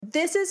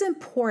this is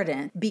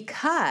important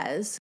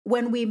because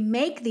when we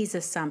make these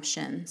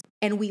assumptions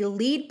and we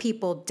lead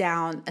people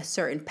down a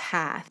certain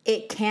path,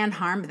 it can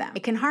harm them.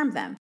 It can harm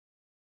them.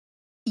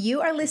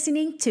 You are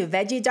listening to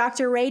Veggie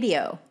Doctor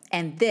Radio,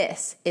 and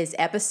this is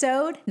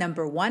episode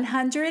number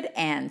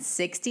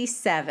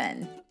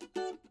 167.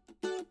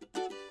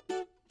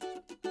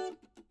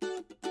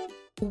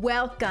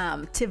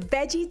 Welcome to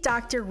Veggie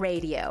Doctor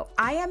Radio.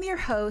 I am your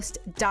host,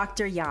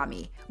 Dr.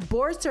 Yami,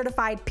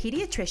 board-certified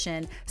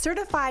pediatrician,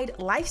 certified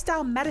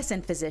lifestyle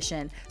medicine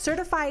physician,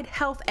 certified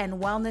health and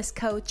wellness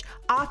coach,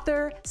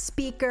 author,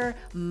 speaker,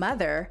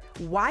 mother,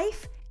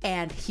 wife,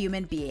 and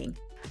human being.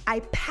 I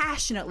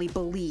passionately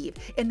believe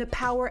in the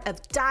power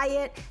of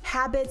diet,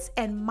 habits,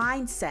 and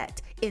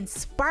mindset in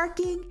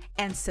sparking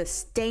and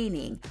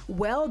sustaining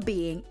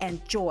well-being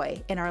and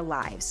joy in our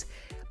lives.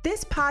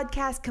 This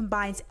podcast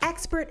combines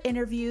expert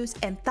interviews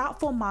and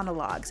thoughtful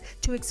monologues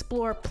to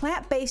explore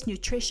plant-based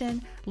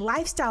nutrition,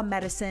 lifestyle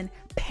medicine,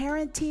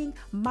 parenting,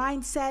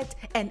 mindset,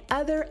 and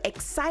other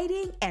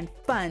exciting and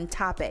fun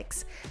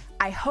topics.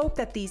 I hope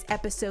that these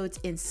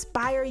episodes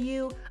inspire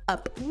you,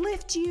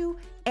 uplift you,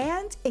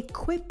 and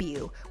equip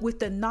you with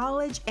the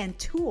knowledge and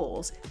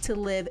tools to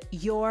live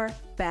your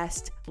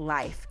best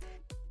life.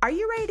 Are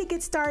you ready to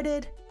get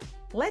started?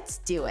 Let's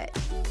do it.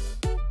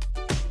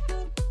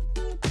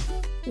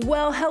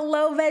 Well,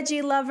 hello,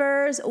 veggie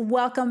lovers.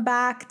 Welcome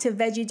back to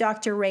Veggie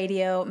Doctor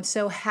Radio. I'm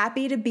so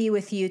happy to be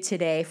with you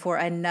today for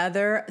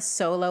another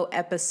solo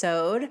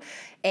episode,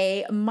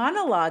 a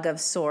monologue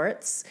of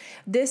sorts.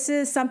 This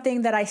is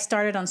something that I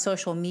started on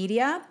social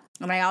media,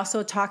 and I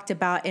also talked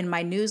about in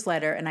my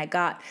newsletter, and I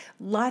got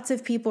lots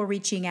of people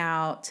reaching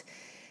out,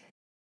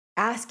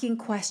 asking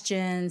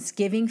questions,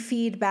 giving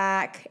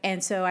feedback.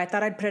 And so I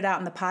thought I'd put it out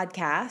in the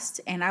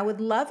podcast, and I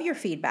would love your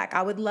feedback.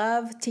 I would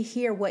love to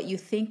hear what you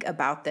think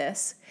about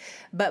this.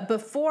 But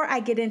before I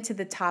get into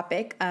the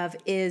topic of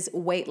is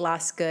weight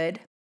loss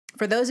good,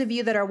 for those of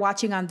you that are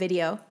watching on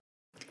video,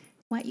 I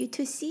want you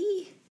to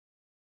see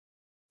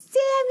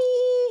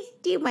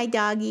Sammy, my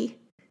doggy.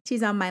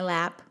 She's on my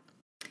lap.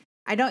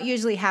 I don't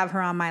usually have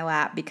her on my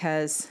lap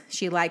because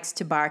she likes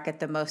to bark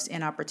at the most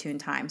inopportune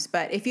times.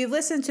 But if you've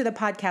listened to the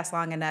podcast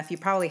long enough, you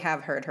probably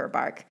have heard her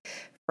bark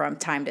from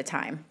time to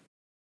time.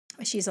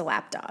 She's a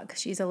lap dog.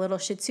 She's a little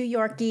Shih Tzu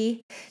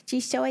Yorkie.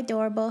 She's so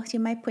adorable. She's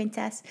my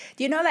princess.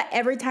 Do you know that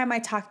every time I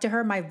talk to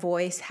her, my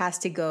voice has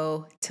to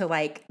go to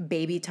like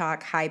baby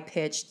talk, high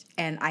pitched,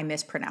 and I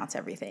mispronounce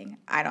everything?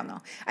 I don't know.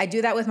 I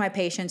do that with my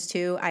patients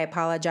too. I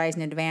apologize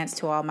in advance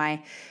to all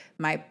my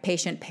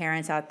patient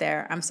parents out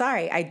there. I'm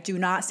sorry. I do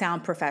not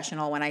sound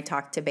professional when I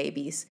talk to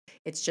babies.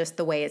 It's just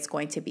the way it's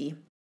going to be.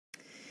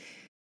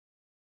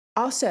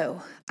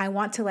 Also, I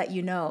want to let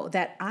you know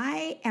that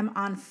I am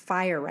on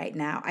fire right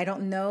now. I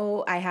don't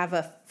know. I have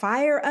a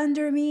fire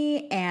under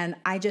me, and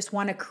I just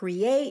want to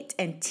create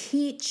and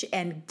teach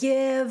and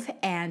give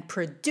and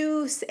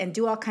produce and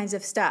do all kinds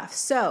of stuff.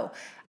 So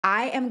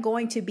I am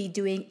going to be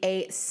doing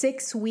a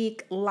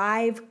 6-week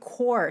live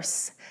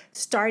course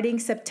starting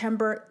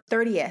September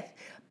 30th.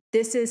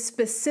 This is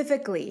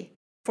specifically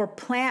for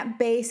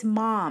plant-based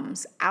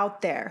moms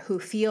out there who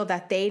feel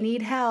that they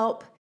need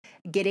help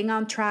getting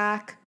on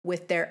track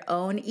with their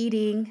own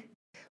eating,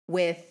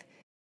 with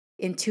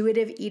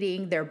intuitive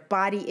eating, their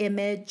body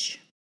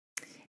image,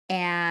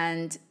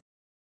 and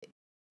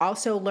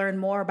also learn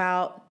more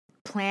about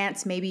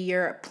plants. Maybe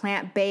you're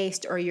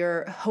plant-based or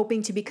you're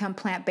hoping to become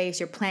plant-based,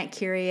 you're plant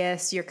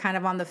curious, you're kind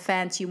of on the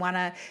fence, you want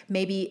to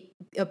maybe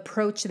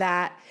approach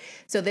that.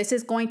 So this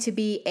is going to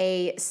be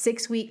a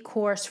 6-week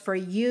course for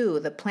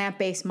you, the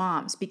plant-based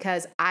moms,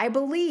 because I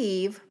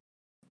believe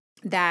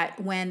that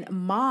when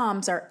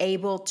moms are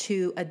able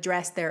to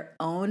address their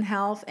own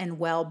health and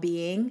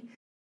well-being,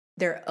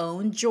 their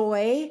own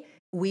joy,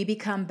 we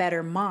become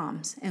better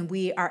moms, and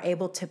we are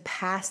able to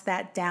pass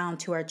that down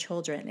to our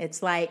children.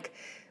 It's like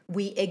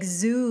we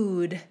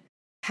exude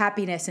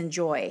happiness and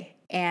joy,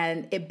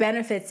 and it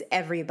benefits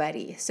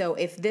everybody. So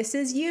if this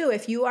is you,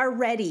 if you are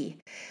ready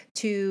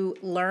to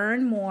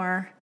learn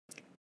more,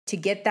 to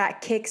get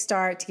that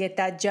kickstart, to get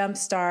that jump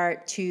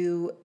start,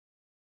 to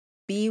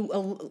be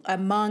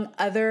among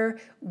other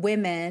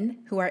women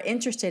who are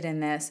interested in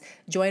this,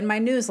 join my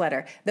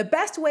newsletter. The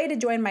best way to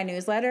join my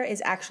newsletter is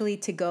actually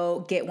to go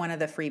get one of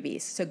the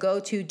freebies. So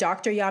go to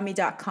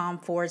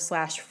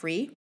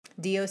dryami.com/free,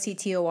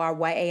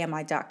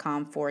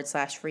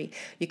 DOCTORYAMI.com/free.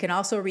 You can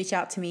also reach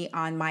out to me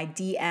on my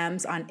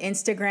DMs on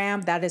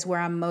Instagram. That is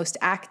where I'm most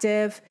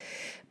active.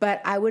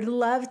 But I would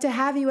love to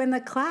have you in the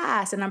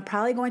class. And I'm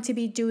probably going to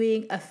be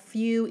doing a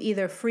few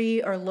either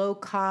free or low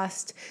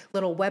cost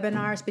little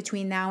webinars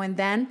between now and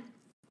then.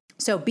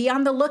 So be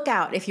on the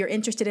lookout if you're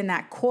interested in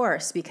that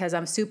course, because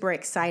I'm super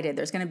excited.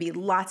 There's going to be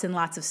lots and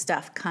lots of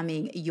stuff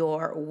coming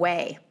your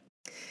way.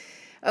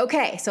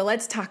 Okay, so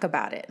let's talk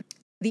about it.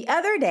 The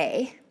other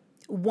day,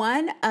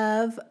 one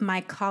of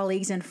my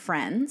colleagues and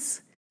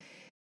friends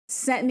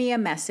sent me a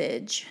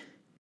message,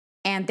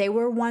 and they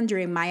were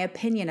wondering my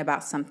opinion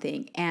about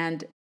something.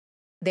 And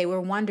they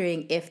were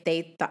wondering if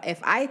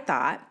I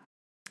thought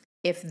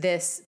if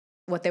this,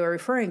 what they were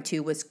referring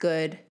to, was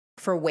good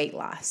for weight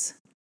loss?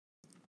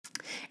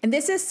 And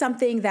this is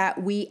something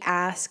that we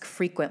ask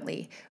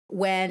frequently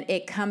when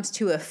it comes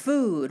to a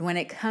food, when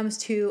it comes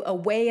to a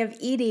way of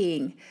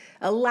eating,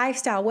 a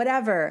lifestyle,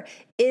 whatever.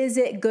 Is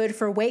it good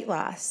for weight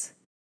loss?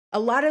 A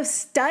lot of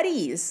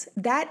studies,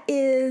 that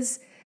is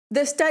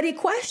the study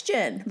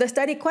question. The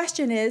study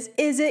question is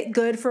it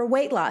good for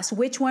weight loss?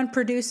 Which one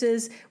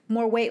produces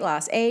more weight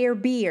loss, A or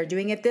B, or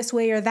doing it this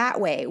way or that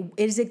way?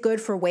 Is it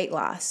good for weight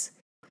loss?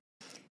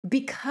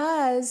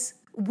 Because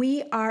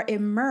we are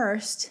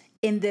immersed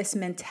in this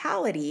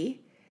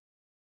mentality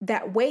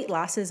that weight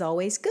loss is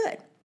always good.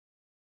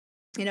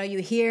 You know, you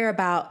hear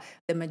about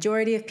the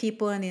majority of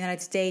people in the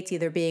United States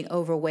either being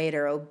overweight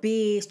or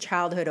obese,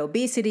 childhood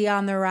obesity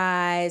on the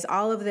rise,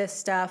 all of this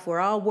stuff. We're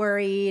all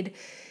worried.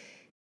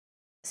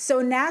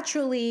 So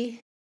naturally,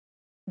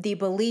 the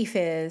belief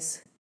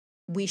is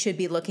we should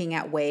be looking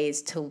at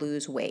ways to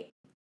lose weight.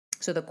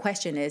 So the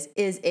question is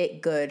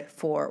it good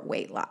for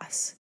weight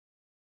loss?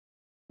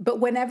 But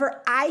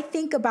whenever I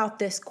think about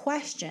this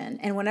question,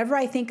 and whenever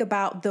I think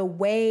about the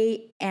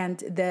way and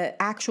the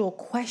actual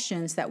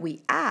questions that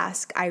we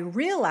ask, I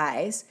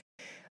realize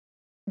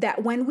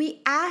that when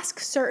we ask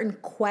certain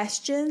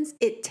questions,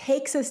 it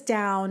takes us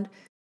down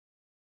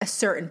a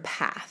certain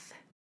path,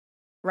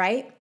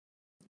 right?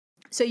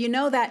 So you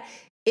know that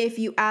if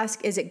you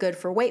ask, is it good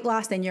for weight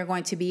loss, then you're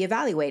going to be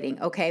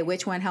evaluating, okay,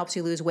 which one helps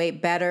you lose weight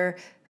better,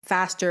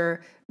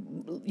 faster,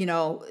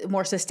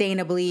 more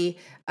sustainably,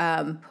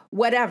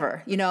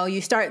 whatever.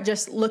 You start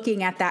just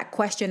looking at that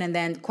question and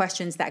then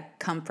questions that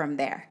come from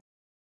there.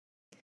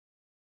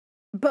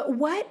 But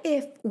what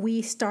if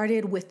we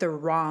started with the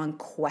wrong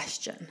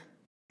question?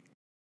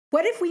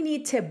 What if we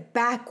need to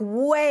back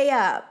way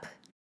up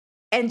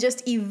and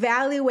just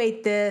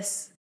evaluate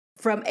this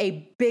from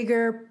a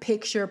bigger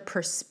picture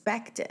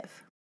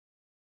perspective?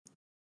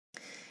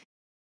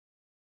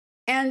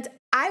 And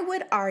I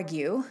would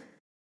argue,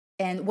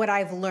 and what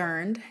I've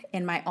learned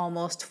in my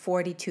almost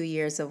 42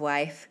 years of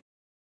life,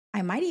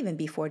 I might even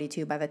be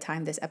 42 by the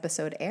time this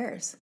episode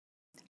airs.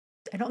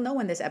 I don't know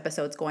when this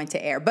episode's going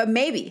to air, but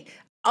maybe.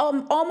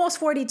 Almost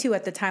 42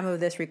 at the time of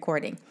this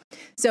recording.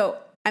 So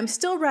I'm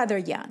still rather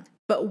young.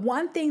 But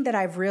one thing that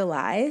I've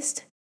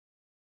realized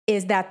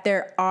is that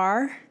there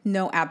are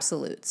no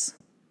absolutes.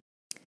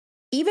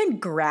 Even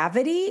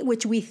gravity,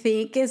 which we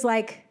think is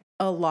like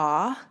a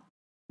law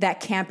that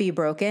can't be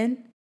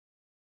broken,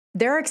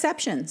 there are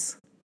exceptions.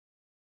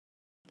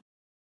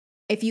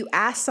 If you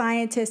ask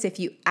scientists, if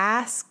you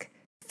ask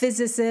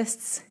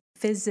physicists,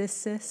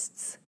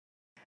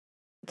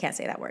 can't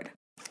say that word.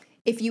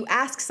 If you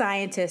ask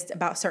scientists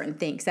about certain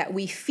things that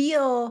we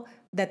feel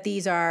that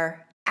these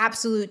are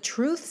absolute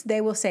truths,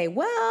 they will say,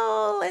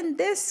 well, in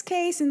this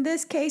case,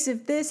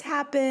 if this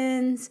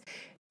happens,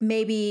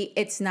 maybe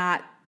it's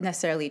not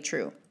necessarily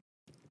true.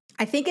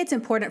 I think it's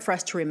important for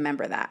us to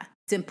remember that.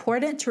 It's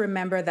important to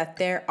remember that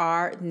there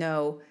are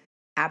no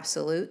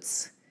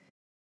absolutes,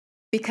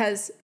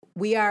 because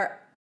we are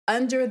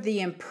under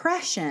the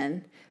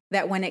impression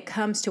that when it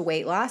comes to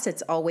weight loss,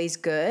 it's always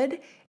good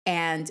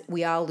and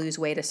we all lose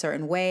weight a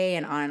certain way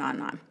and on and on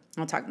and on.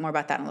 I'll talk more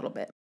about that in a little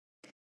bit.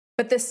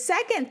 But the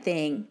second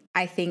thing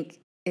I think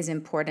is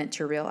important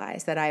to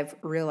realize, that I've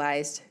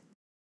realized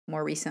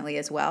more recently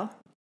as well,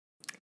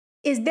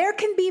 is there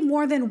can be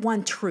more than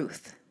one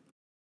truth.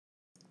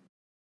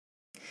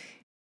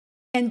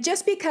 And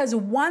just because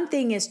one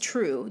thing is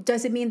true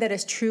doesn't mean that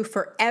it's true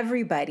for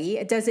everybody.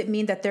 It doesn't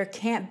mean that there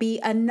can't be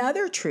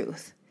another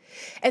truth.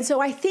 And so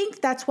I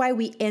think that's why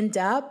we end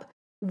up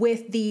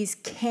with these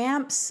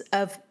camps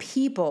of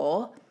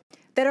people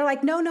that are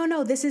like,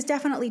 no, this is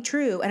definitely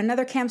true. And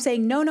another camp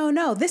saying,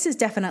 no, this is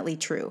definitely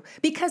true.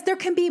 Because there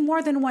can be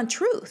more than one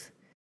truth.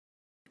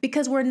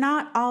 Because we're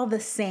not all the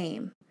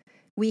same.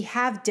 We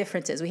have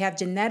differences. We have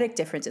genetic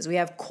differences. We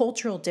have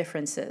cultural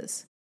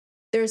differences.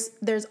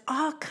 There's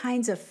all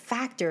kinds of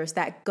factors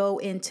that go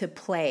into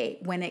play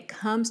when it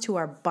comes to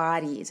our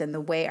bodies and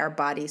the way our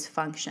bodies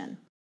function.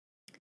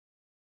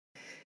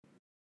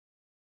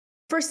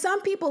 For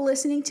some people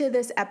listening to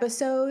this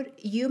episode,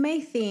 you may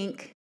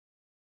think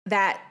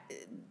that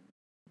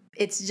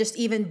it's just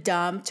even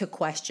dumb to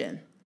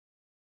question,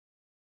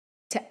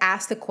 to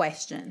ask the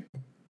question,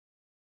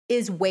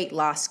 is weight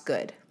loss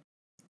good?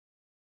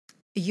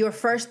 Your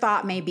first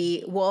thought may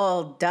be,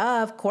 well,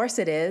 duh, of course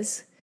it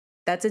is.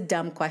 That's a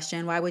dumb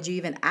question. Why would you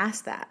even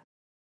ask that?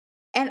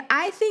 And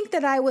I think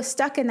that I was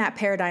stuck in that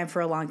paradigm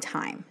for a long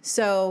time.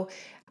 So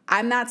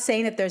I'm not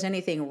saying that there's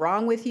anything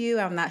wrong with you.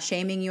 I'm not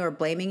shaming you or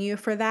blaming you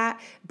for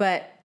that.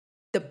 But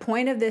the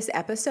point of this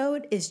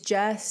episode is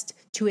just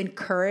to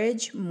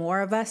encourage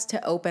more of us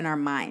to open our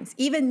minds,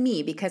 even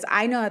me, because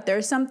I know that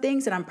there's some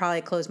things that I'm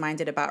probably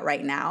closed-minded about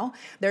right now.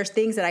 There's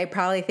things that I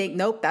probably think,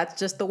 nope, that's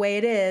just the way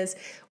it is,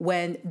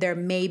 when there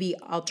may be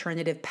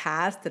alternative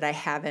paths that I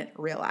haven't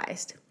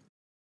realized.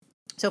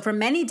 So for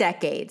many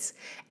decades,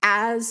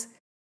 as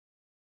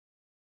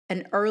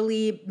an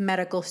early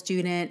medical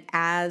student,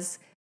 as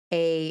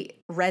a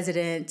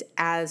resident,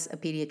 as a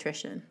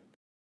pediatrician,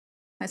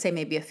 I'd say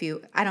maybe a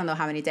few, I don't know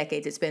how many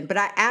decades it's been, but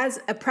as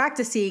a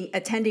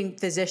attending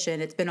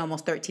physician, it's been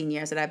almost 13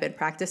 years that I've been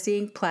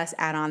practicing, plus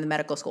add on the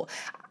medical school.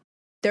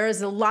 There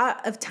is a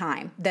lot of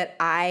time that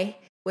I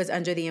was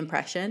under the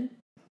impression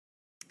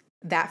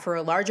that for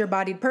a larger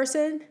bodied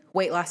person,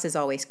 weight loss is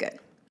always good,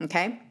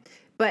 okay?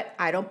 But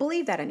I don't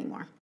believe that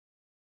anymore.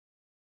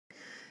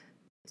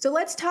 So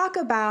let's talk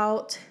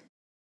about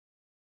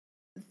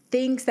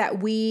things that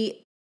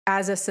we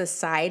as a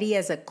society,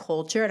 as a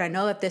culture, and I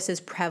know that this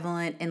is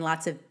prevalent in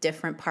lots of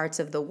different parts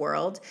of the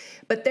world,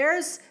 but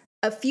there's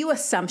a few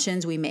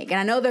assumptions we make. And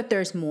I know that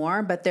there's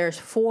more, but there's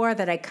 4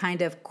 that I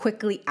kind of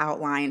quickly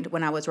outlined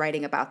when I was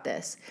writing about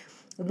this.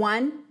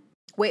 1,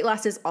 weight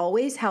loss is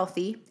always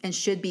healthy and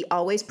should be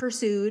always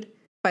pursued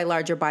by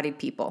larger bodied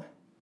people.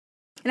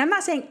 And I'm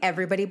not saying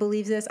everybody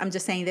believes this. I'm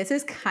just saying this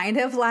is kind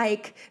of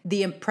like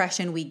the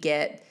impression we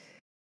get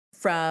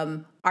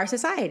from our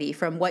society,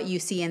 from what you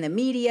see in the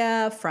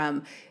media,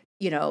 from,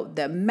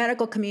 the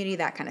medical community,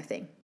 that kind of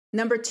thing.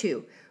 Number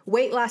 2,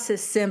 weight loss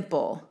is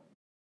simple.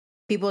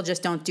 People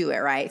just don't do it,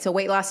 right? So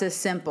weight loss is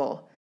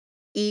simple.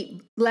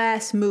 Eat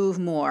less, move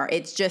more.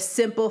 It's just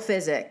simple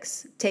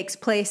physics. Takes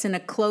place in a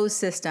closed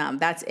system.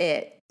 That's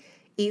it.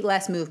 Eat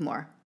less, move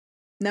more.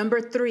 Number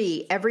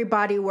 3,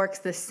 everybody works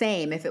the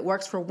same. If it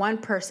works for one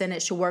person,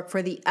 it should work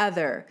for the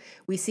other.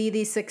 We see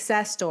these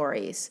success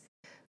stories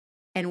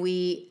and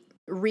we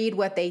read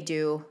what they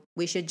do.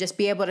 We should just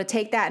be able to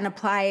take that and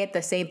apply it.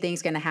 The same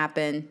thing's going to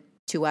happen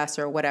to us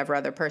or whatever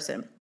other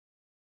person.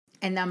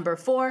 And number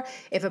 4,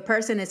 if a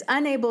person is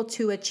unable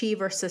to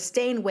achieve or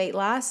sustain weight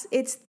loss,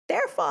 it's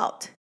their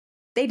fault.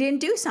 They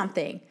didn't do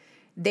something.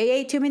 They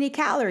ate too many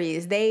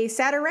calories. They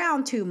sat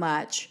around too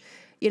much.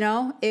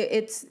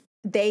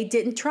 They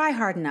didn't try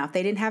hard enough.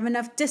 They didn't have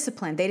enough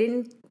discipline. They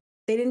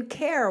didn't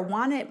care or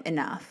want it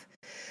enough.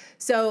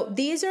 So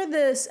these are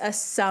the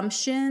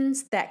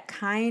assumptions that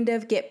kind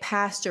of get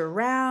passed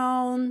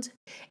around,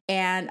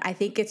 and I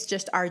think it's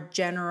just our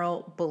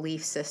general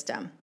belief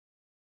system.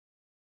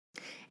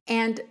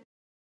 And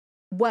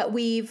what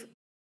we've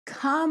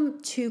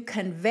come to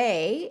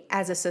convey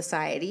as a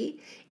society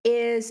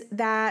is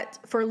that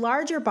for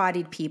larger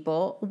bodied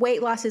people,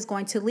 weight loss is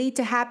going to lead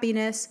to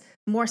happiness,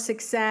 more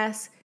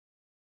success,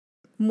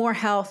 more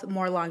health,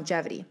 more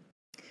longevity.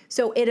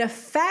 So it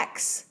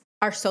affects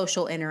our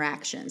social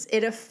interactions.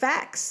 It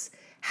affects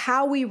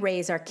how we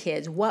raise our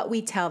kids, what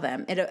we tell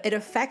them. It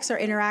affects our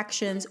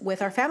interactions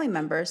with our family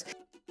members.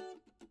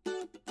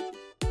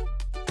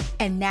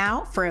 And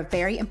now for a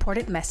very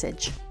important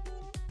message.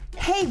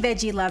 Hey,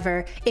 veggie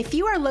lover, if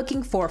you are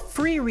looking for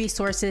free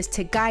resources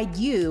to guide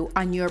you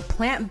on your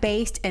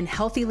plant-based and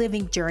healthy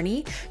living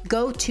journey,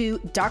 go to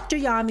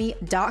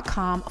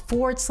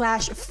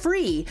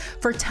DrYami.com/free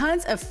for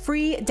tons of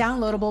free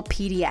downloadable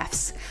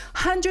PDFs.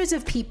 Hundreds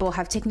of people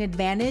have taken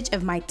advantage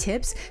of my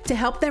tips to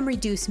help them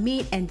reduce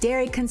meat and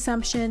dairy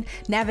consumption,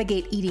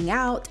 navigate eating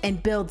out,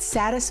 and build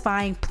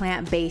satisfying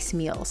plant-based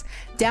meals.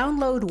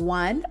 Download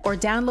one or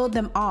download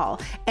them all,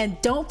 and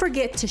don't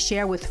forget to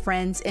share with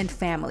friends and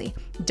family.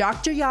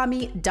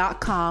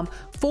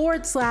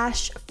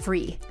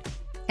 DrYami.com/free.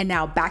 And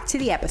now back to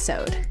the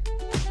episode.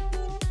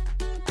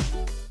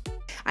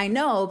 I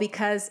know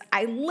because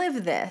I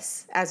lived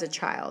this as a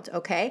child,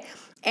 okay?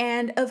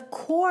 And of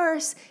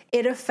course,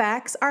 it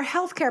affects our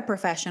healthcare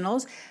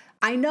professionals.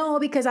 I know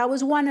because I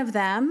was one of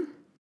them.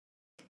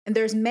 And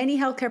there's many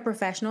healthcare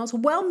professionals,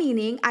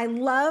 well-meaning. I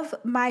love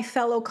my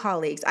fellow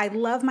colleagues. I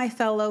love my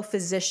fellow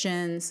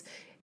physicians.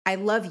 I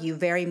love you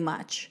very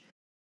much.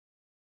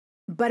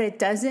 But it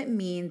doesn't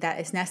mean that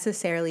it's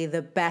necessarily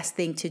the best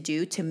thing to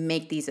do to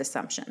make these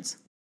assumptions.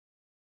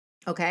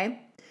 Okay?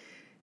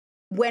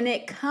 When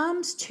it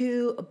comes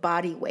to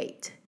body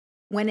weight,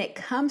 when it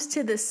comes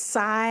to the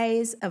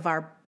size of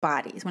our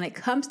bodies, when it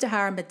comes to how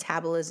our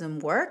metabolism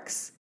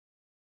works,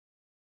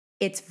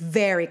 it's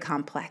very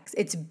complex.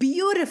 It's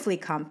beautifully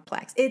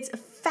complex. It's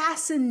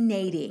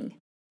fascinating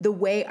the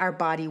way our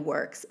body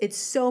works. It's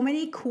so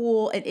many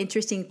cool and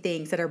interesting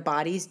things that our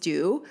bodies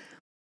do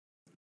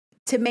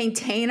to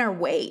maintain our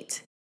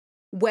weight,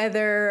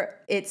 whether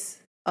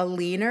it's a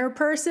leaner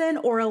person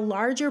or a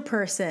larger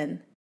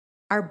person.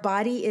 Our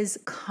body is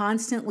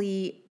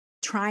constantly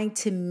trying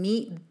to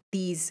meet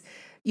these,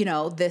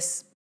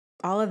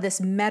 all of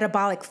this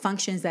metabolic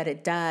functions that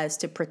it does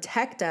to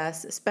protect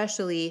us,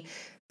 especially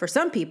for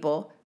some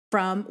people,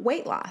 from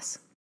weight loss.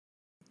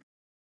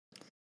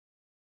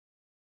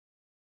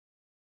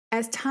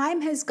 As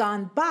time has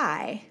gone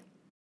by,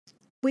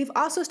 we've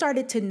also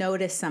started to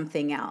notice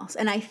something else.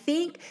 And I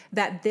think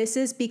that this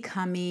is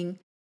becoming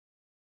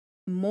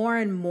more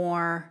and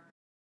more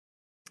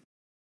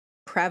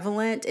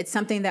prevalent. It's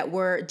something that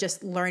we're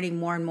just learning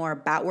more and more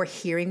about. We're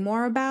hearing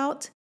more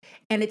about.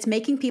 And it's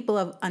making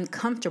people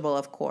uncomfortable,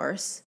 of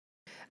course,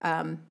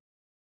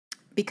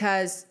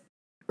 because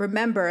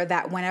remember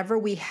that whenever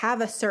we have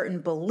a certain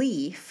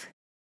belief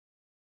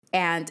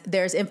and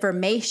there's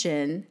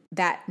information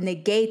that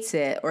negates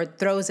it or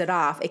throws it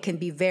off, it can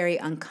be very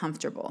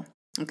uncomfortable.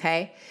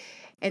 Okay.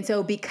 And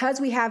so because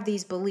we have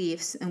these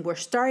beliefs and we're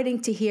starting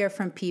to hear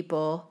from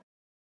people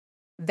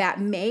that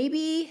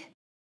maybe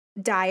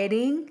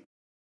dieting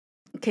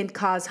can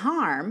cause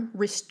harm,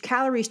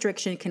 calorie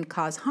restriction can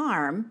cause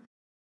harm,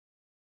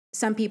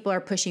 some people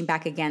are pushing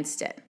back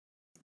against it.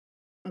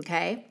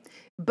 Okay?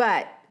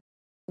 But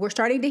we're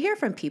starting to hear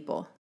from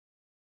people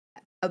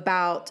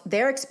about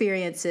their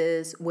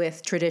experiences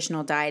with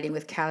traditional dieting,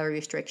 with calorie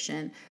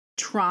restriction,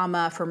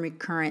 trauma from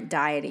recurrent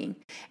dieting,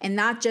 and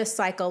not just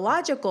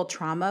psychological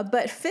trauma,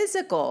 but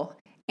physical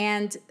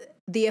and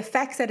the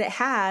effects that it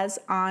has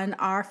on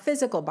our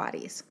physical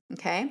bodies.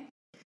 Okay?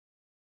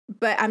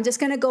 But I'm just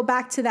going to go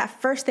back to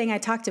that first thing I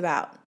talked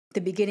about,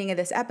 the beginning of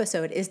this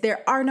episode, is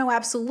there are no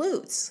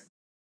absolutes.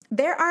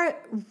 There are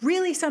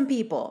really some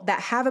people that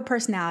have a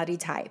personality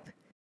type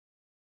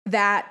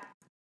that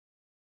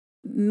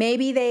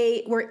maybe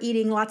they were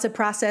eating lots of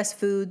processed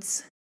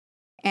foods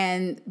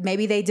and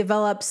maybe they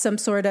developed some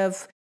sort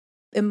of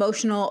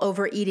emotional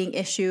overeating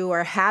issue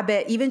or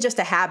habit, even just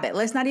a habit.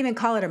 Let's not even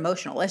call it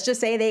emotional. Let's just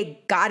say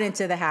they got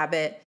into the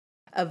habit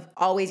of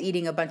always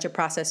eating a bunch of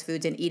processed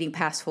foods and eating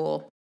past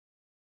full.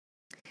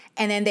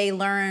 And then they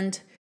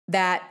learned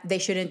that they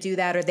shouldn't do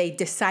that, or they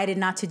decided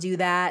not to do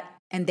that,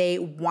 and they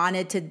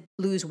wanted to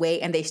lose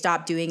weight and they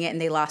stopped doing it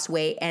and they lost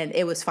weight and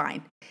it was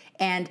fine.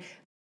 And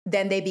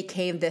then they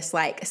became this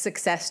like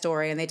success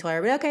story and they told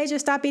everybody, okay,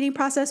 just stop eating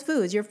processed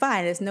foods. You're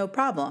fine. It's no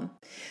problem.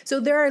 So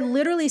there are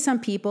literally some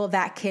people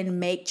that can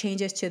make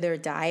changes to their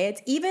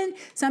diets, even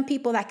some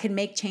people that can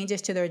make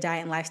changes to their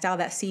diet and lifestyle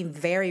that seem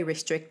very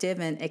restrictive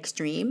and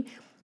extreme,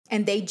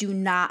 and they do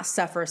not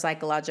suffer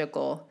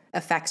psychological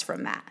effects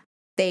from that.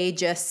 They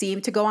just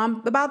seem to go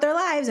on about their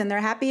lives and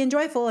they're happy and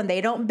joyful and they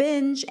don't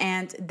binge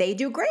and they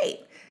do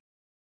great.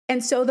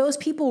 And so those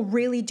people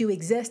really do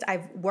exist.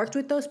 I've worked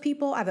with those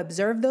people. I've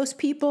observed those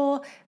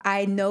people.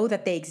 I know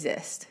that they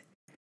exist.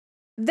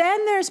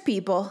 Then there's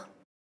people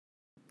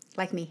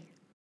like me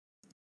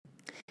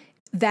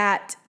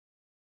that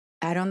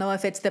I don't know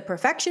if it's the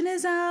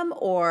perfectionism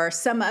or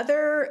some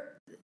other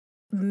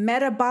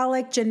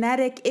metabolic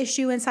genetic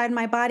issue inside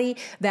my body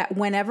that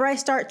whenever I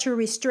start to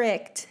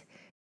restrict,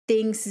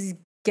 things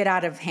get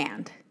out of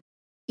hand.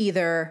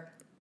 Either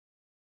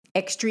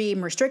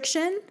extreme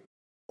restriction,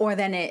 or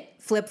then it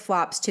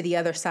flip-flops to the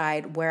other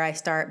side where I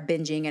start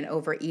binging and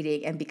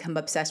overeating and become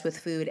obsessed with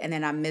food, and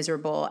then I'm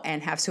miserable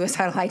and have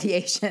suicidal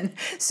ideation.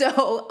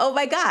 So, oh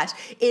my gosh,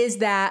 is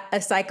that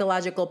a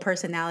psychological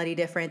personality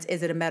difference?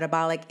 Is it a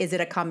metabolic? Is it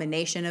a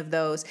combination of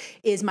those?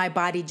 Is my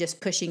body just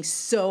pushing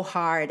so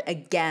hard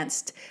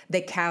against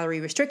the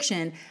calorie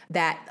restriction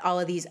that all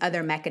of these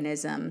other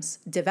mechanisms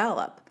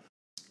develop?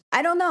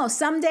 I don't know.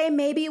 Someday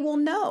maybe we'll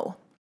know.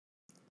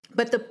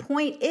 But the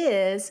point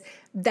is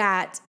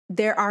that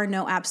there are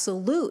no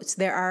absolutes.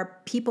 There are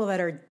people that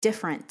are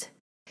different.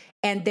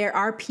 And there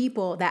are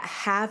people that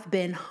have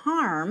been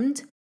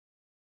harmed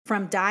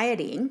from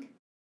dieting.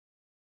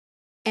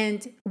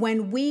 And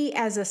when we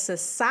as a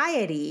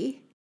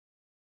society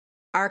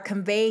are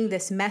conveying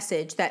this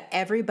message that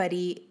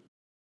everybody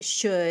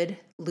should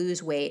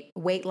lose weight,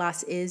 weight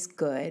loss is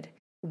good,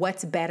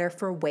 what's better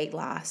for weight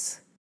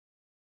loss,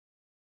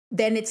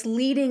 then it's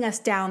leading us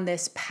down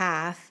this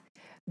path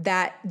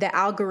that the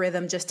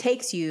algorithm just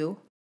takes you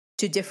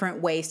to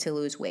different ways to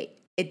lose weight.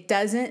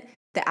 The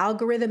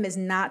algorithm is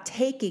not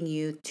taking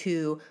you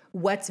to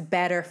what's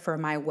better for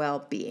my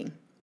well-being.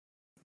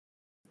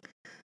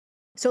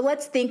 So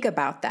let's think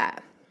about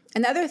that.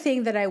 Another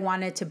thing that I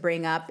wanted to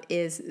bring up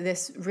is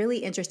this really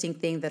interesting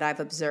thing that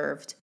I've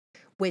observed,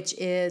 which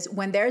is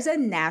when there's a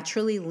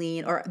naturally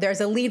lean, or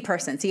there's a lean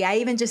person. See, I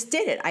even just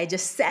did it. I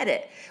just said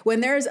it. When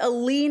there's a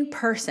lean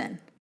person,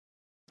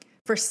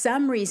 for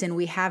some reason,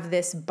 we have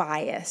this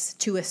bias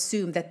to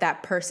assume that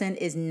that person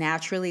is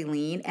naturally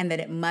lean and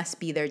that it must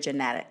be their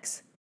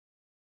genetics.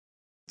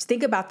 Just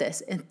think about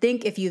this and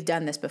think if you've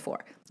done this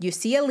before. You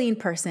see a lean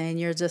person and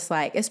you're just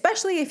like,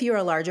 especially if you're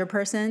a larger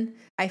person,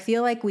 I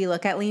feel like we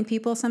look at lean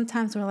people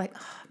sometimes, we're like,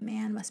 oh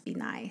man, must be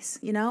nice,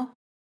 you know?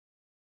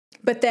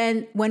 But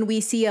then when we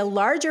see a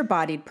larger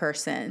bodied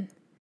person,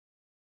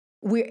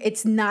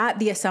 it's not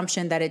the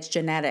assumption that it's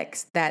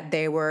genetics, that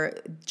they were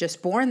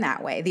just born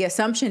that way. The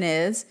assumption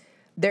is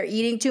they're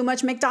eating too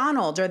much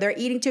McDonald's, or they're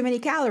eating too many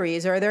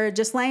calories, or they're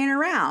just laying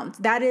around.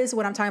 That is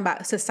what I'm talking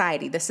about,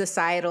 society, the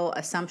societal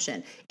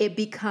assumption. It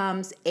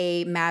becomes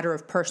a matter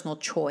of personal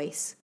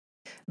choice.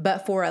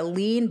 But for a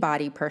lean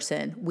body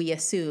person, we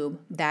assume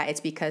that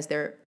it's because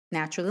they're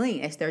naturally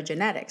lean. It's their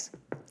genetics.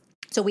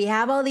 So we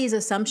have all these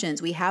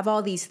assumptions. We have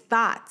all these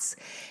thoughts,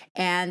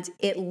 and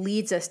it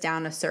leads us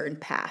down a certain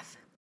path.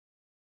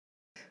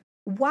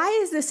 Why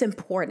is this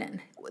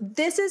important?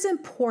 This is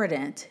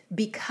important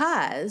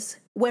because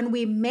when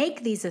we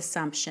make these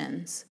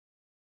assumptions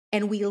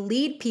and we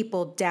lead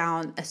people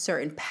down a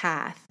certain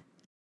path,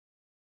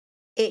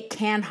 it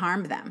can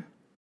harm them.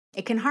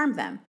 It can harm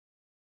them.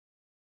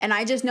 And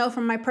I just know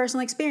from my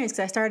personal experience,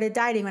 because I started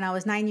dieting when I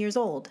was 9 years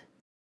old.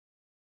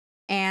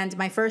 And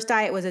my first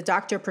diet was a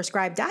doctor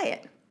prescribed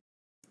diet.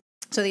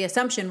 So the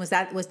assumption was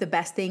that was the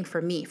best thing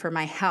for me, for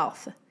my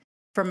health,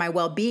 for my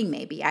well-being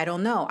maybe. I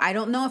don't know. I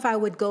don't know if I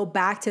would go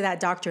back to that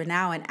doctor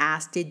now and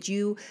ask, did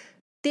you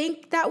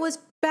think that was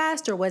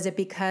best, or was it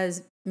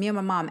because me and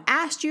my mom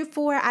asked you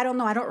for it? I don't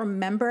know. I don't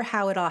remember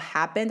how it all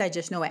happened. I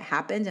just know it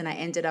happened and I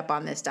ended up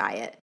on this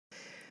diet.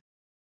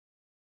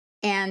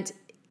 And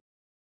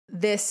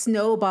this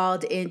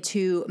snowballed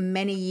into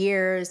many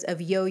years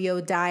of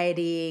yo-yo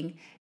dieting,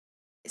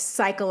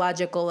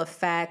 psychological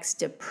effects,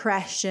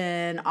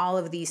 depression, all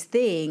of these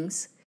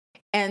things.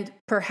 And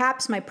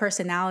perhaps my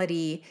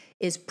personality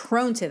is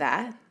prone to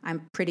that.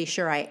 I'm pretty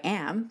sure I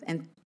am.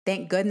 And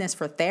thank goodness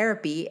for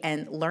therapy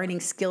and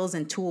learning skills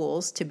and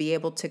tools to be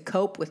able to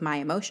cope with my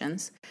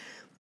emotions.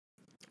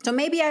 So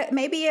maybe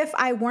if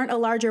I weren't a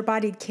larger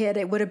bodied kid,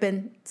 it would have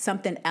been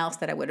something else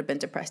that I would have been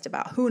depressed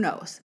about. Who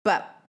knows?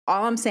 But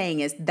all I'm saying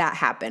is that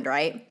happened,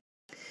 right?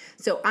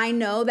 So I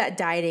know that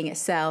dieting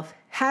itself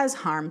has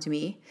harmed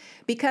me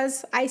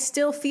because I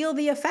still feel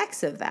the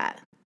effects of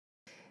that.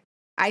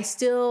 I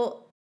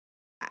feel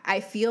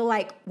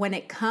like when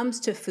it comes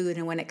to food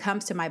and when it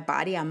comes to my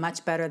body, I'm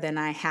much better than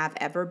I have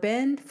ever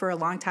been for a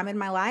long time in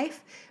my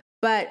life.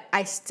 But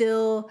I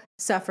still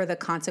suffer the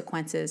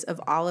consequences of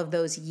all of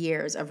those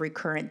years of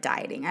recurrent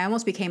dieting. I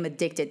almost became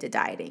addicted to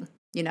dieting,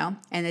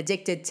 and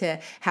addicted to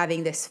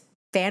having this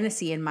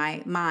fantasy in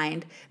my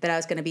mind that I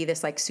was going to be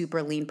this like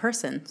super lean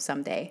person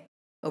someday,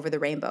 over the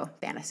rainbow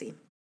fantasy.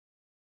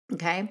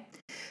 Okay.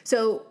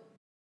 So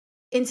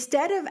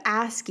instead of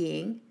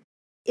asking,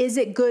 is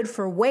it good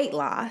for weight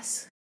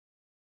loss?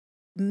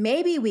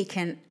 Maybe we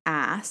can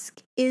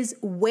ask, is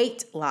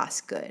weight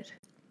loss good?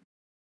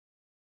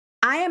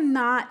 I am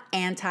not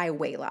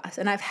anti-weight loss.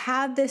 And I've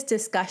had this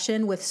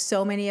discussion with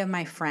so many of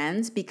my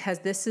friends because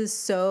this is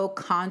so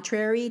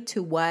contrary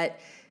to what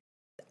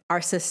our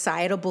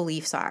societal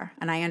beliefs are.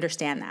 And I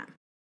understand that.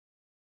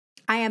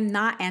 I am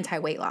not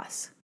anti-weight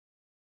loss.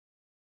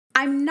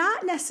 I'm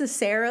not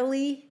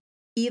necessarily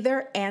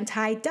either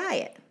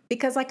anti-diet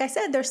because, like I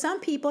said, there's some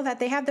people that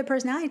they have the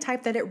personality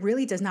type that it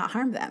really does not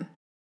harm them.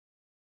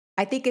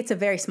 I think it's a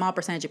very small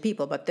percentage of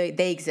people, but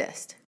they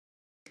exist.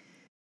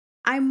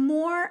 I'm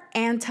more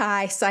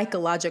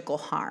anti-psychological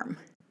harm.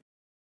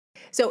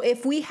 So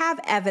if we have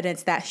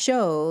evidence that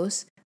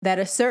shows that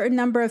a certain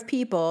number of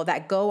people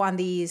that go on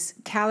these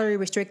calorie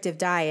restrictive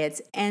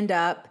diets end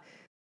up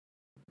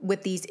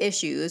with these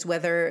issues,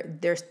 whether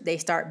they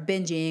start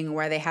binging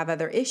or they have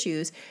other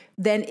issues,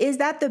 then is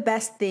that the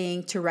best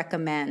thing to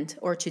recommend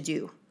or to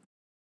do?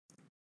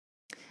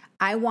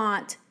 I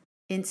want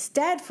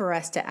instead for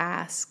us to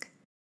ask,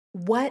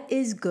 what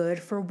is good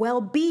for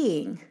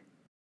well-being?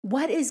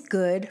 What is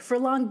good for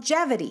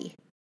longevity?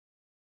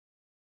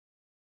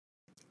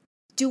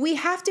 Do we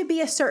have to be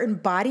a certain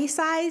body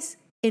size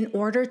in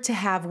order to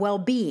have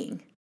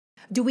well-being?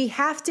 Do we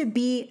have to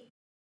be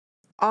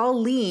all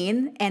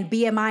lean and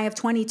BMI of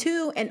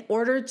 22 in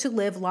order to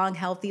live long,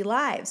 healthy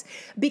lives?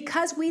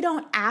 Because we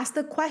don't ask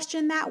the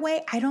question that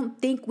way, I don't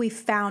think we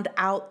found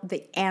out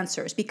the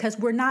answers because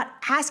we're not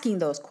asking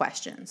those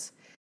questions.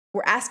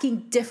 We're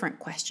asking different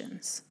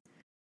questions.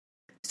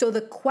 So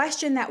the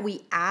question that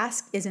we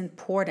ask is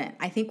important.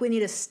 I think we need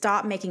to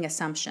stop making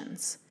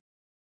assumptions.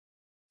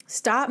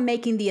 Stop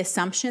making the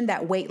assumption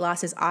that weight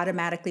loss is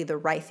automatically the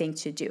right thing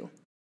to do.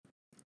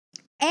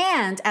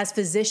 And as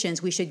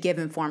physicians, we should give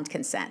informed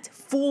consent,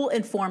 full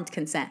informed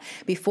consent.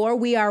 Before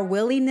we are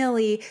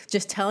willy-nilly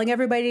just telling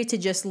everybody to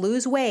just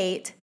lose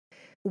weight,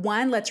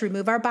 one, let's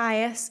remove our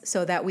bias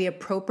so that we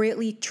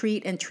appropriately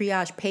treat and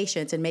triage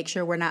patients and make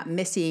sure we're not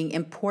missing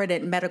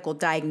important medical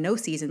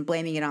diagnoses and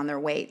blaming it on their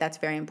weight. That's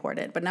very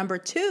important. But number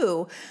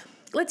two,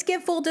 let's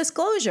give full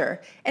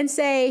disclosure and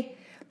say,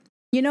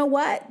 you know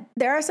what?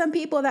 There are some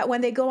people that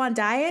when they go on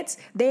diets,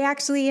 they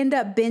actually end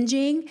up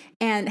binging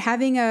and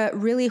having a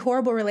really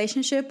horrible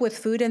relationship with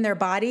food in their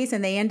bodies,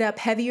 and they end up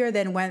heavier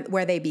than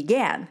where they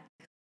began.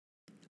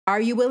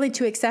 Are you willing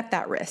to accept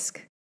that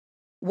risk?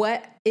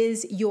 What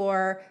is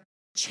your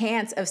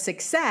chance of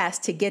success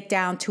to get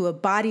down to a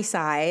body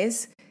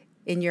size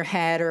in your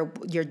head or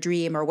your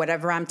dream or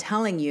whatever I'm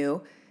telling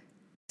you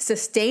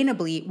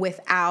sustainably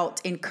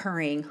without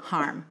incurring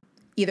harm,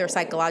 either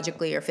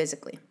psychologically or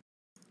physically?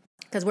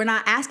 Because we're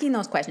not asking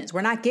those questions.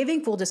 We're not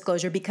giving full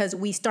disclosure because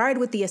we started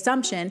with the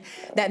assumption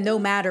that no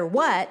matter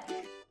what,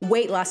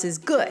 weight loss is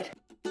good.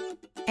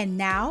 And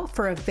now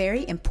for a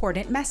very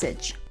important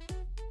message.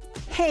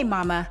 Hey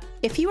mama,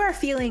 if you are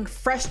feeling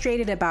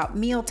frustrated about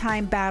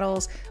mealtime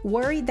battles,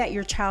 worried that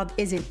your child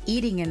isn't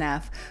eating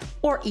enough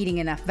or eating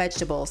enough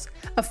vegetables,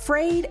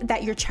 afraid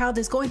that your child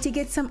is going to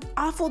get some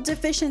awful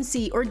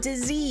deficiency or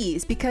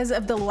disease because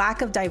of the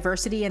lack of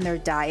diversity in their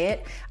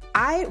diet,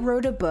 I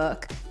wrote a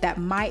book that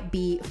might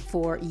be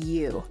for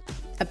you.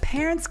 A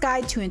Parent's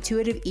Guide to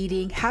Intuitive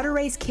Eating, How to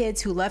Raise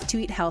Kids Who Love to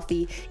Eat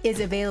Healthy is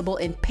available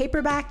in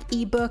paperback,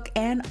 ebook,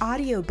 and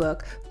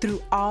audiobook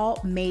through all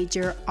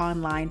major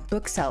online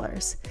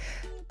booksellers.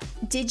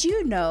 Did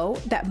you know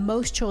that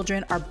most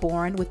children are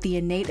born with the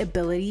innate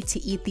ability to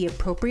eat the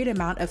appropriate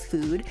amount of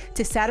food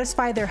to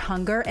satisfy their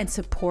hunger and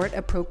support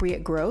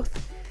appropriate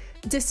growth?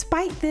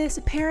 Despite this,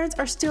 parents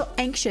are still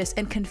anxious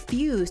and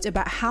confused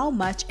about how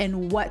much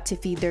and what to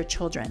feed their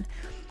children.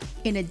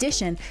 In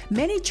addition,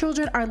 many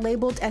children are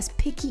labeled as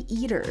picky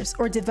eaters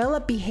or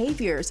develop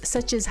behaviors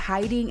such as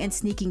hiding and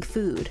sneaking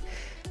food.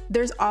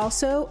 There's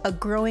also a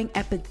growing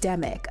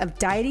epidemic of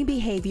dieting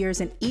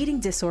behaviors and eating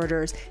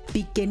disorders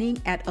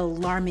beginning at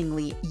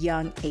alarmingly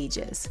young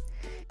ages.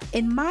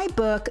 In my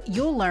book,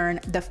 you'll learn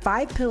the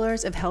 5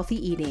 pillars of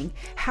healthy eating,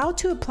 how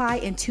to apply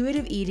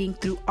intuitive eating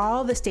through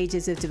all the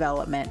stages of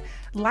development,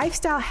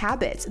 lifestyle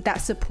habits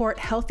that support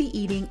healthy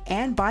eating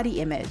and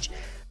body image,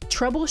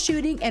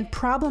 troubleshooting and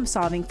problem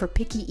solving for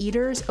picky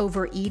eaters,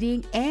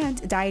 overeating,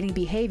 and dieting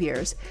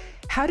behaviors,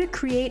 how to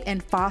create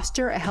and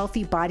foster a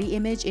healthy body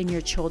image in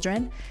your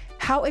children,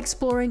 how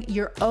exploring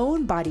your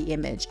own body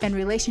image and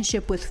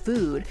relationship with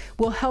food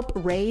will help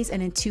raise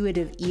an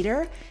intuitive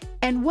eater,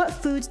 and what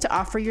foods to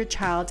offer your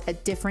child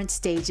at different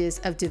stages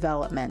of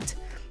development.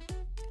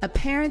 A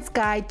Parent's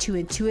Guide to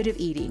Intuitive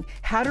Eating,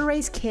 How to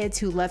Raise Kids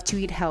Who Love to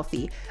Eat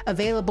Healthy,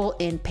 available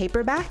in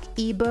paperback,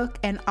 ebook,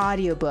 and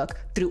audiobook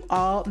through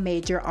all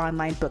major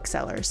online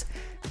booksellers.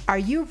 Are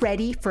you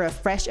ready for a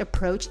fresh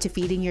approach to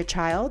feeding your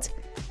child?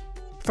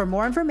 For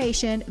more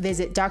information,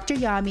 visit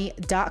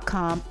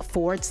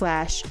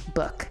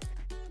dryami.com/book.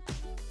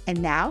 And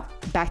now,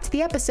 back to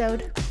the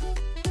episode.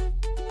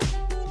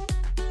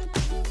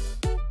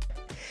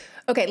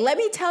 Okay, let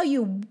me tell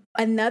you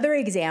another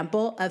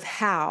example of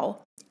how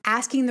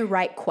asking the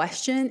right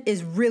question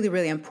is really,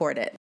 really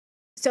important.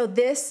 So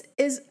this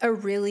is a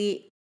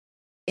really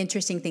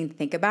interesting thing to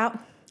think about,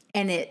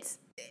 and it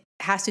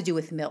has to do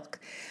with milk.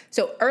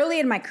 So early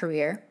in my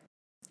career,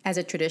 as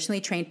a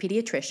traditionally trained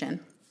pediatrician,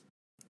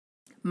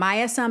 my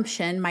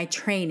assumption, my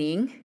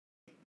training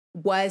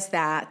was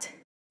that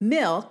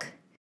milk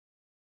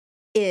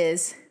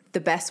is the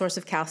best source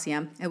of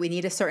calcium, and we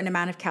need a certain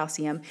amount of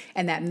calcium,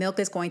 and that milk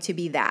is going to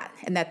be that,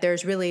 and that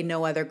there's really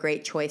no other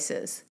great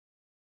choices.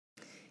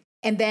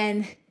 And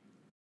then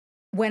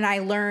when I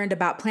learned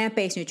about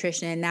plant-based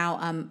nutrition, and now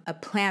I'm a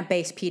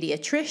plant-based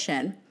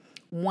pediatrician,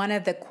 one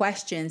of the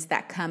questions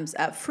that comes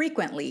up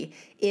frequently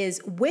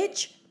is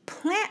which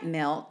plant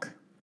milk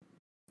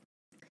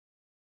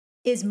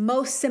is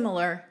most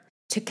similar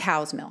to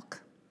cow's milk?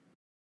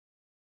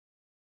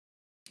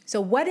 So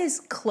what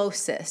is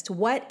closest?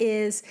 What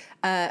is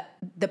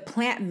the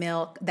plant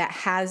milk that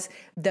has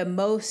the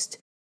most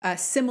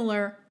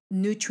similar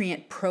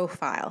nutrient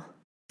profile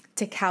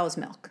to cow's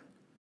milk?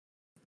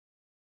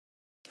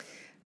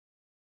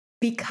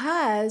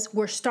 Because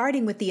we're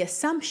starting with the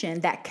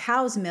assumption that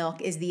cow's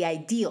milk is the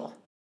ideal.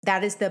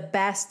 That is the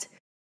best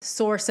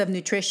source of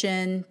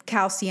nutrition,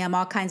 calcium,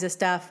 all kinds of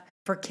stuff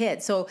for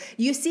kids. So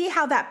you see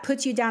how that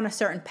puts you down a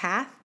certain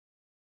path?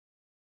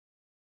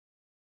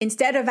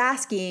 Instead of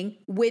asking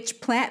which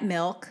plant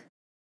milk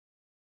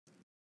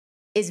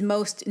is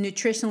most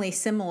nutritionally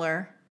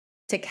similar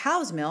to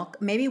cow's milk,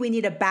 maybe we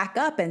need to back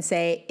up and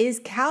say, is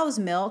cow's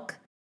milk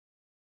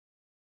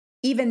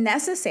even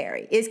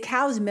necessary? Is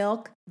cow's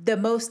milk the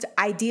most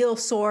ideal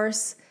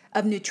source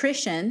of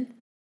nutrition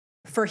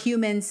for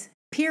humans,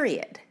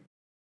 period?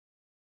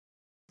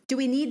 Do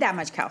we need that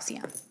much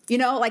calcium?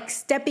 Like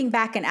stepping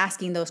back and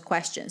asking those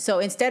questions. So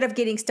instead of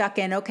getting stuck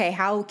in, okay,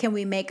 how can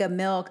we make a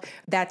milk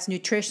that's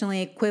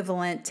nutritionally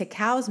equivalent to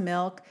cow's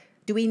milk?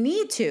 Do we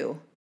need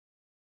to?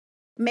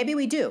 Maybe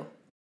we do.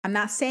 I'm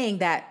not saying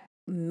that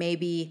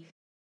maybe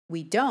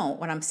we don't.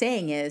 What I'm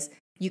saying is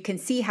you can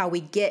see how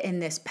we get in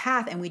this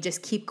path and we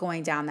just keep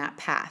going down that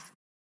path.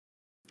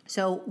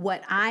 So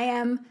what I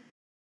am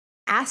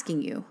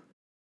asking you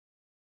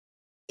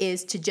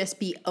is to just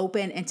be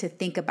open and to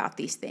think about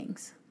these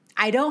things.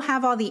 I don't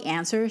have all the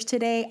answers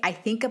today. I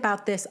think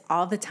about this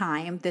all the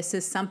time. This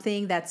is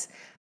something that's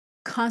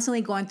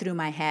constantly going through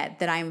my head,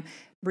 that I'm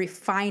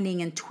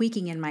refining and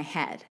tweaking in my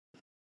head.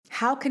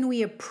 How can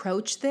we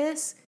approach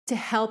this to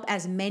help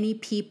as many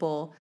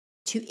people,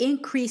 to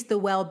increase the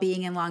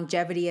well-being and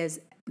longevity of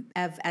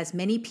as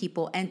many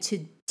people, and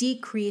to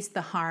decrease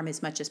the harm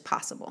as much as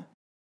possible?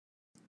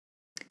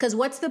 Because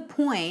what's the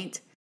point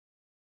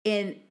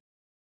in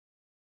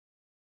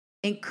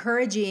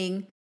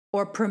encouraging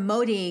or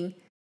promoting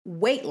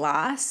weight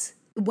loss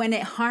when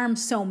it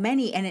harms so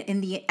many, and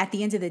at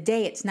the end of the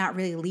day, it's not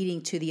really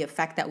leading to the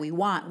effect that we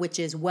want, which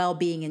is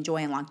well-being and joy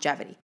and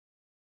longevity?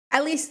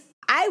 At least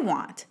I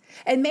want.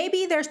 And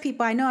maybe there's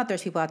people out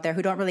there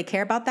who don't really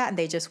care about that, and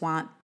they just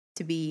want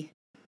to be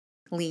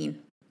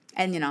lean.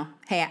 And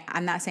hey,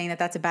 I'm not saying that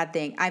that's a bad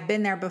thing. I've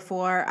been there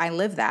before. I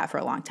lived that for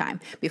a long time.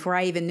 Before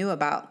I even knew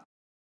about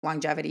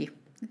longevity,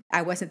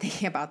 I wasn't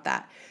thinking about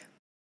that.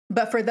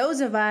 But for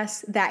those of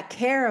us that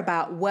care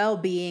about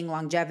well-being,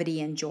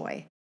 longevity, and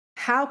joy,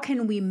 how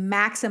can we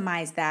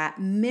maximize that,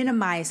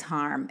 minimize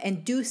harm,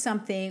 and do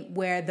something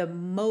where the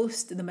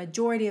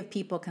majority of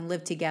people can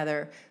live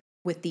together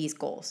with these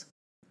goals?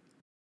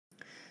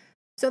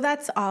 So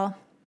that's all.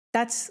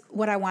 That's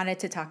what I wanted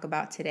to talk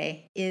about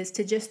today, is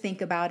to just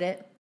think about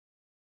it.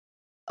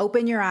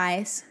 Open your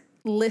eyes,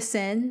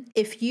 listen.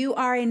 If you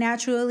are a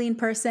naturally lean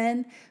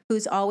person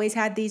who's always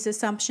had these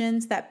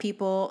assumptions that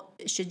people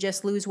should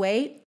just lose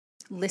weight,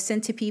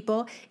 listen to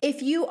people.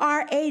 If you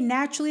are a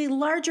naturally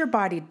larger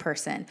bodied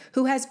person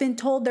who has been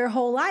told their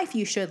whole life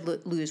you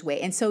should lose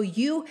weight, and so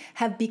you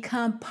have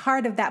become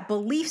part of that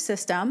belief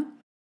system,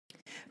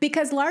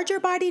 because larger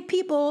bodied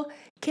people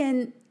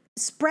can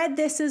spread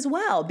this as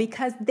well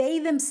because they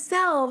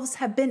themselves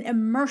have been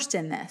immersed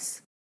in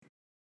this.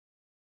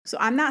 So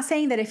I'm not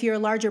saying that if you're a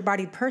larger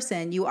bodied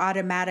person, you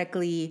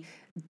automatically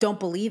don't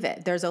believe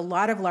it. There's a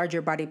lot of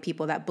larger bodied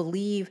people that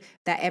believe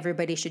that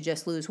everybody should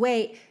just lose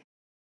weight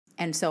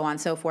and so on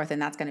and so forth,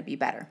 and that's going to be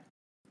better.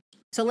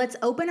 So let's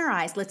open our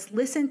eyes. Let's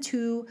listen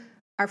to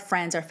our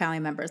friends, our family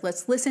members.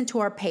 Let's listen to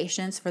our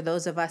patients for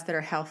those of us that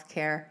are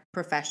healthcare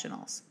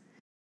professionals.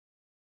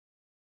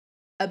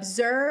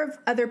 Observe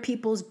other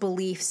people's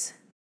beliefs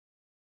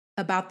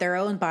about their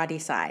own body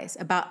size,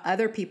 about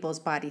other people's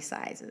body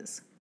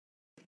sizes.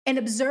 And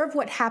observe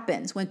what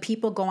happens when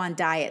people go on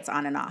diets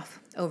on and off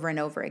over and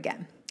over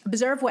again.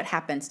 Observe what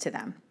happens to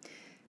them.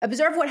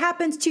 Observe what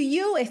happens to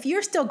you if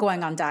you're still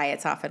going on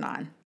diets off and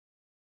on.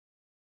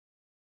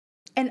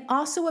 And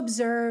also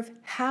observe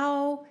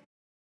how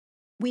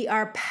we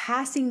are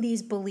passing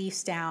these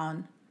beliefs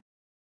down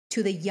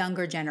to the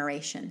younger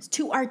generations,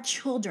 to our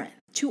children,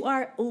 to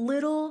our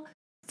little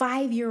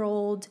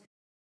 5-year-old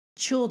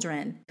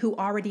children who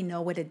already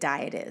know what a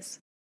diet is.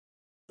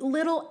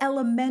 Little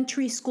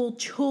elementary school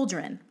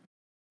children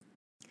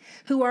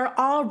who are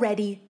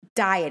already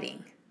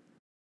dieting,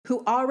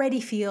 who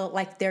already feel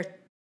like they're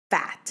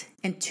fat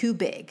and too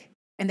big,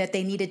 and that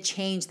they need to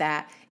change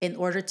that in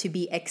order to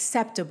be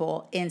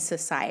acceptable in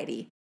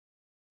society.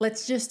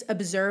 Let's just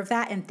observe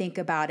that and think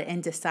about it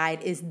and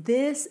decide, is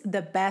this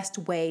the best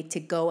way to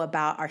go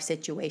about our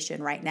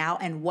situation right now?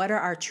 And what are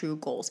our true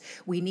goals?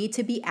 We need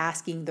to be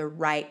asking the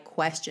right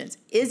questions.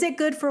 Is it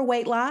good for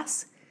weight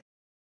loss?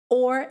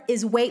 Or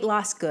is weight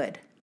loss good?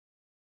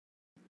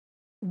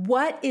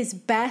 What is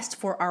best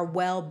for our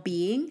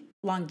well-being,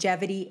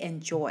 longevity,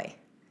 and joy?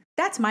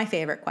 That's my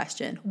favorite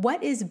question.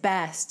 What is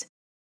best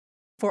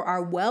for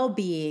our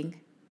well-being,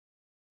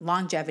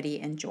 longevity,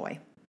 and joy?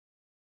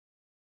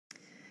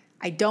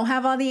 I don't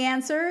have all the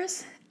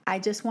answers. I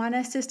just want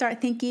us to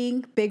start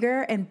thinking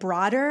bigger and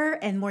broader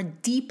and more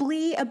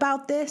deeply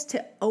about this,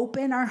 to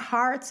open our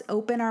hearts,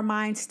 open our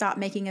minds, stop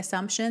making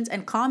assumptions,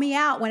 and call me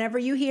out whenever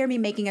you hear me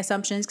making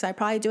assumptions, because I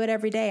probably do it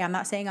every day. I'm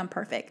not saying I'm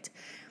perfect.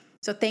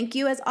 So thank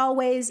you, as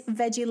always,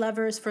 veggie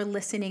lovers, for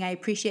listening. I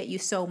appreciate you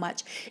so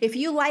much. If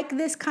you like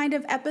this kind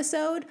of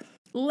episode,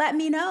 let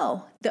me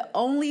know. The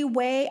only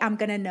way I'm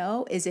going to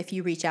know is if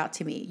you reach out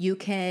to me. You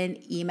can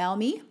email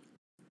me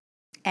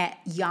at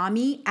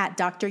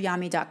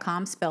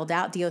yami@dryami.com, spelled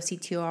out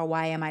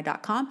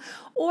DOCTORYMI.com,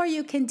 or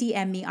you can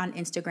DM me on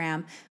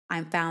Instagram.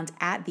 I'm found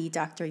at the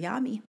Dr.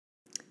 Yami.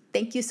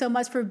 Thank you so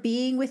much for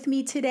being with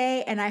me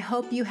today, and I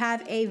hope you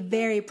have a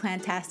very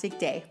plantastic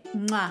day.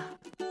 Mwah.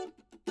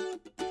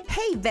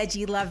 Hey,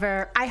 veggie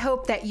lover. I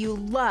hope that you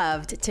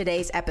loved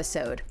today's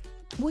episode.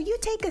 Will you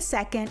take a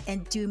second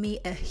and do me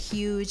a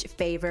huge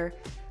favor?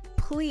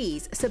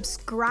 Please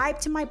subscribe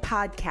to my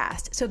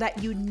podcast so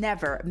that you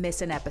never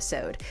miss an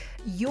episode.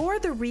 You're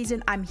the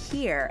reason I'm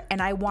here,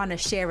 and I want to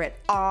share it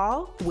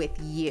all with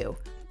you.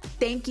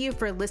 Thank you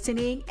for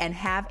listening, and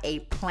have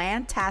a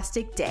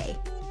plantastic day.